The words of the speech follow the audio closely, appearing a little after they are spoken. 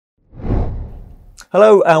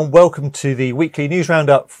Hello and welcome to the weekly news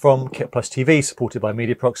roundup from KitPlus TV, supported by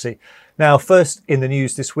Media Proxy. Now, first in the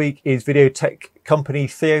news this week is video tech company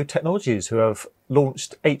Theo Technologies, who have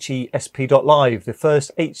launched HESP.live, the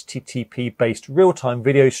first HTTP-based real-time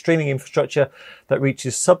video streaming infrastructure that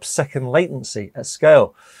reaches sub-second latency at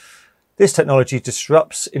scale. This technology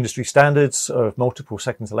disrupts industry standards of multiple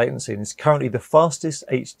seconds of latency and is currently the fastest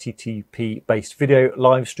HTTP-based video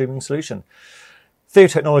live streaming solution. Theo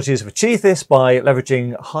Technologies have achieved this by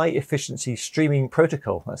leveraging high-efficiency streaming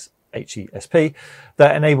protocol, that's HESP,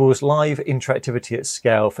 that enables live interactivity at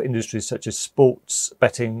scale for industries such as sports,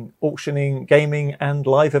 betting, auctioning, gaming, and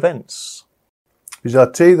live events.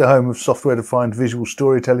 VizRT, the home of software-defined visual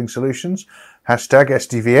storytelling solutions,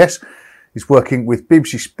 #SDVS, is working with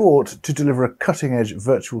BBC Sport to deliver a cutting-edge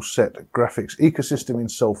virtual set graphics ecosystem in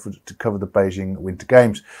Salford to cover the Beijing Winter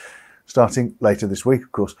Games. Starting later this week,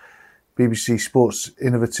 of course. BBC Sport's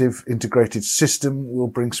innovative integrated system will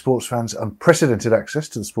bring sports fans unprecedented access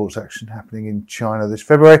to the sports action happening in China this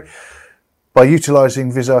February. By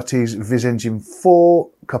utilising VizRT's Viz Engine 4,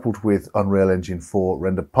 coupled with Unreal Engine 4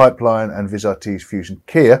 render pipeline and VizRT's Fusion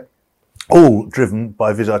Kia, all driven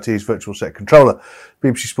by VizRT's virtual set controller,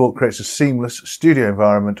 BBC Sport creates a seamless studio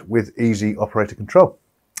environment with easy operator control.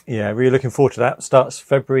 Yeah, really looking forward to that. Starts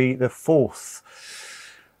February the 4th.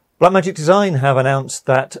 Blackmagic Design have announced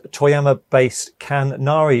that Toyama-based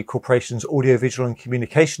Kanari Corporation's Audiovisual and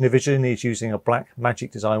Communication division is using a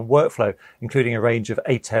Blackmagic Design workflow, including a range of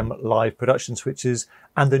ATEM live production switches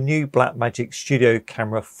and the new Blackmagic Studio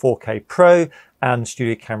Camera 4K Pro and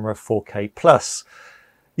Studio Camera 4K Plus.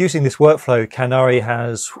 Using this workflow, Kanari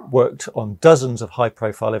has worked on dozens of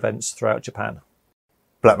high-profile events throughout Japan.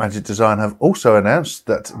 Blackmagic Design have also announced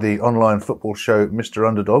that the online football show Mr.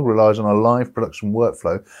 Underdog relies on a live production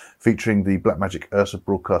workflow featuring the Blackmagic Ursa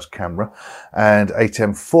broadcast camera and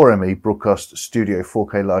ATEM 4ME broadcast studio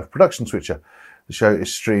 4K live production switcher. The show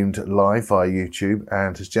is streamed live via YouTube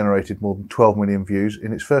and has generated more than 12 million views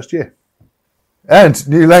in its first year. And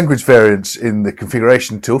new language variants in the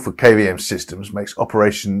configuration tool for KVM systems makes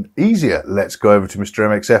operation easier. Let's go over to Mr.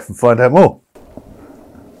 MXF and find out more.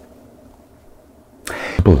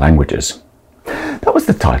 Languages. That was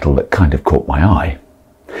the title that kind of caught my eye.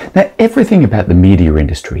 Now, everything about the media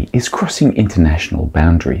industry is crossing international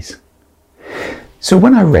boundaries. So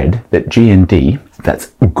when I read that G&D,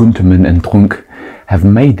 that's Guntermann and Trunk, have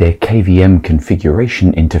made their KVM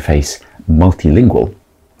configuration interface multilingual,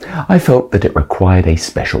 I felt that it required a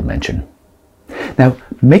special mention. Now,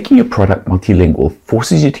 making a product multilingual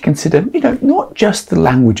forces you to consider, not just the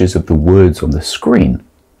languages of the words on the screen,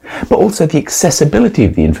 but also the accessibility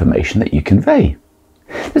of the information that you convey.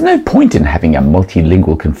 There's no point in having a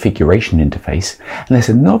multilingual configuration interface unless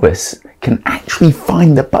a novice can actually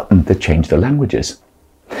find the button to change the languages.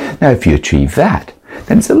 Now, if you achieve that,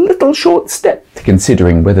 then it's a little short step to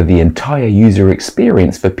considering whether the entire user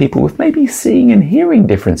experience for people with maybe seeing and hearing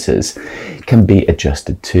differences can be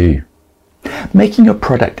adjusted too. Making your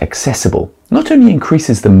product accessible not only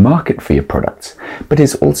increases the market for your products, but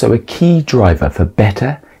is also a key driver for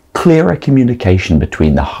better, clearer communication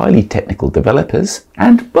between the highly technical developers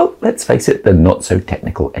and, well, let's face it, the not so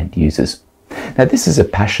technical end users. Now, this is a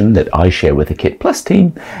passion that I share with the KitPlus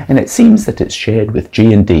team, and it seems that it's shared with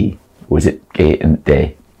G&D. Or is it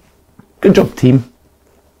G&D? Good job, team.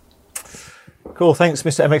 Cool, thanks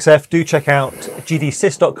Mr. MXF. Do check out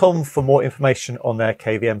gdsys.com for more information on their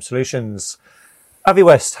KVM solutions.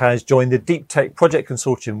 Aviwest has joined the Deep Tech Project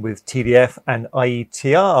Consortium with TDF and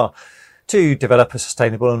IETR to develop a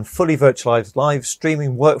sustainable and fully virtualized live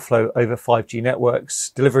streaming workflow over 5G networks,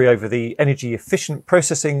 delivery over the energy efficient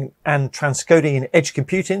processing and transcoding in edge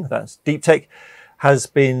computing, that's Deep Tech, has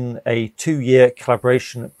been a 2-year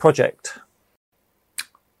collaboration project.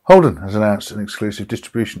 Holden has announced an exclusive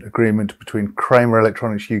distribution agreement between Kramer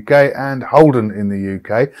Electronics UK and Holden in the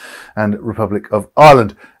UK and Republic of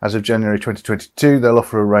Ireland. As of January 2022, they'll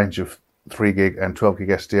offer a range of 3GB and 12GB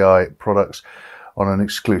SDI products on an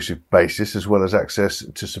exclusive basis, as well as access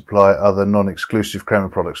to supply other non-exclusive Kramer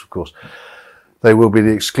products, of course. They will be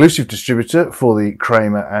the exclusive distributor for the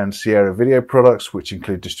Kramer and Sierra video products, which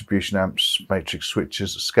include distribution amps, matrix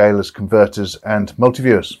switches, scalers, converters, and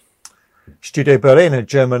multiviewers. Studio Berlin, a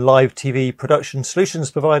German live TV production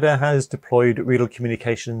solutions provider, has deployed Real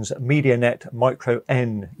Communications MediaNet Micro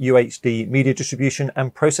N UHD media distribution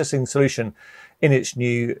and processing solution in its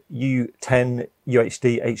new U10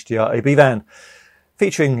 UHD HDR OB van.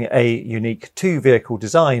 Featuring a unique 2-vehicle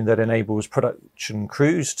design that enables production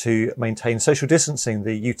crews to maintain social distancing,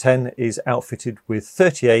 the U10 is outfitted with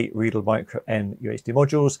 38 Real Micro N UHD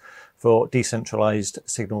modules for decentralized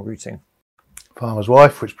signal routing. Farmer's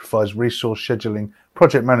Wife, which provides resource scheduling,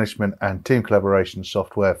 project management and team collaboration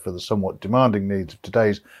software for the somewhat demanding needs of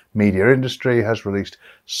today's media industry, has released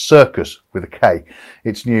Circus with a K,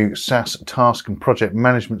 its new SaaS task and project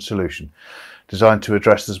management solution. Designed to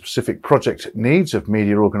address the specific project needs of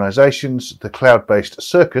media organisations, the cloud-based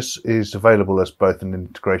Circus is available as both an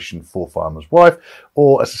integration for Farmer's Wife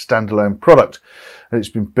or as a standalone product. And it's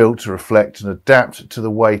been built to reflect and adapt to the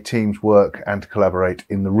way teams work and collaborate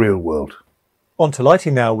in the real world. On to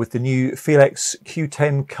lighting now with the new Felix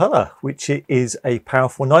Q10 Colour, which is a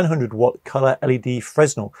powerful 900 watt colour LED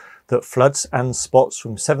Fresnel that floods and spots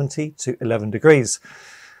from 70 to 11 degrees.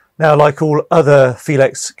 Now, like all other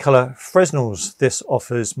Felix colour Fresnels, this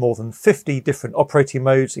offers more than 50 different operating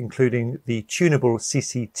modes, including the tunable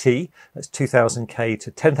CCT, that's 2000K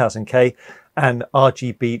to 10,000K, and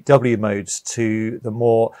RGBW modes to the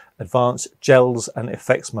more advanced gels and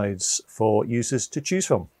effects modes for users to choose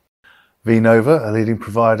from. vNova, a leading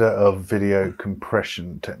provider of video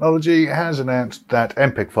compression technology, has announced that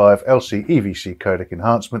MPEG-5 LC EVC codec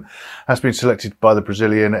enhancement has been selected by the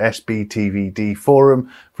Brazilian SBTVD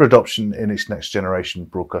Forum for adoption in its next generation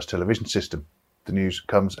broadcast television system. The news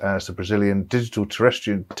comes as the Brazilian Digital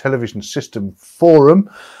Terrestrial Television System Forum,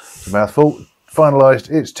 it's a mouthful,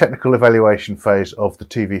 finalised its technical evaluation phase of the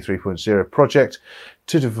TV 3.0 project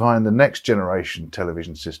to define the next generation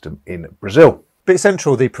television system in Brazil.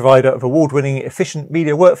 BitCentral, the provider of award-winning efficient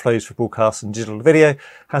media workflows for broadcast and digital video,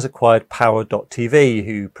 has acquired Power.tv,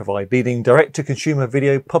 who provide leading direct-to-consumer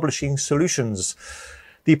video publishing solutions.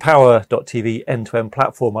 The Power.tv end-to-end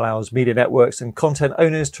platform allows media networks and content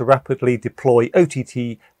owners to rapidly deploy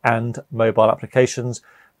OTT and mobile applications,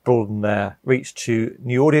 broaden their reach to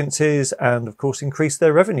new audiences, and, of course, increase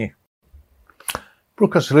their revenue.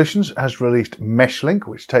 Broadcast Solutions has released MeshLink,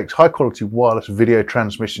 which takes high-quality wireless video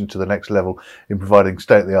transmission to the next level in providing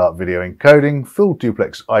state-of-the-art video encoding, full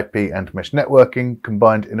duplex IP and mesh networking,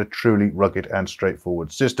 combined in a truly rugged and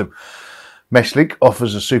straightforward system. MeshLink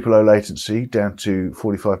offers a super low latency down to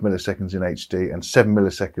 45 milliseconds in HD and 7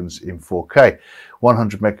 milliseconds in 4K,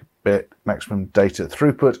 100 megabit maximum data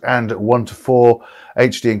throughput, and 1 to 4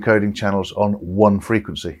 HD encoding channels on one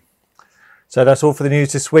frequency. So that's all for the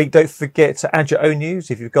news this week. Don't forget to add your own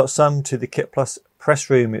news if you've got some to the KitPlus press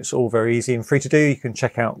room. It's all very easy and free to do. You can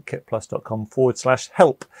check out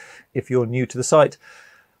kitplus.com/help if you're new to the site.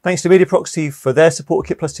 Thanks to Media Proxy for their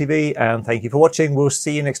support of KitPlus TV, and thank you for watching. We'll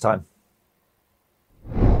see you next time.